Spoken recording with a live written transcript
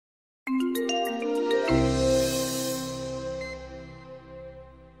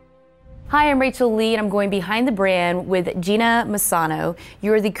Hi, I'm Rachel Lee, and I'm going behind the brand with Gina Maisano.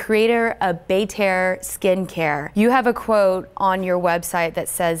 You're the creator of Bétèrre Skin Care. You have a quote on your website that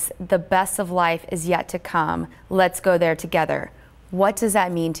says, "The best of life is yet to come. Let's go there together." What does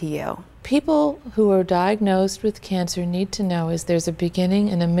that mean to you? People who are diagnosed with cancer need to know is there's a beginning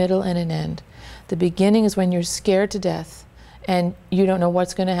and a middle and an end. The beginning is when you're scared to death and you don't know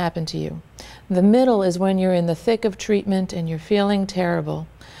what's going to happen to you. The middle is when you're in the thick of treatment and you're feeling terrible.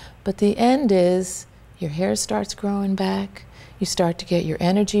 But the end is your hair starts growing back, you start to get your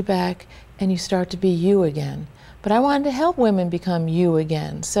energy back, and you start to be you again. But I wanted to help women become you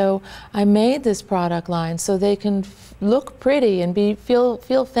again. So I made this product line so they can look pretty and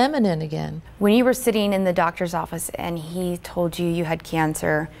feel feminine again. When you were sitting in the doctor's office and he told you you had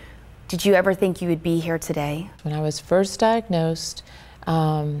cancer, did you ever think you would be here today? When I was first diagnosed,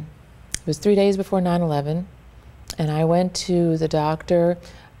 it was 3 days before 9/11, and I went to the doctor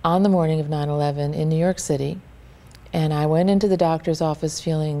on the morning of 9/11 in New York City, and I went into the doctor's office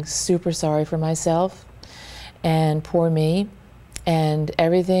feeling super sorry for myself and poor me, and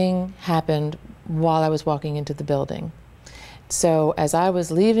everything happened while I was walking into the building. So as I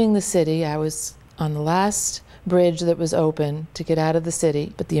was leaving the city, I was on the last bridge that was open to get out of the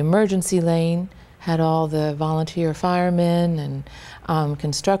city, but the emergency lane had all the volunteer firemen and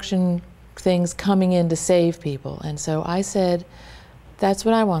construction things coming in to save people. And so I said, that's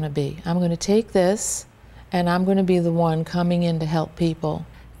what I want to be. I'm going to take this and I'm going to be the one coming in to help people.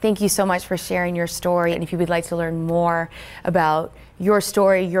 Thank you so much for sharing your story. And if you would like to learn more about your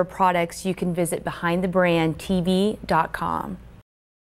story, your products, you can visit behindthebrandtv.com.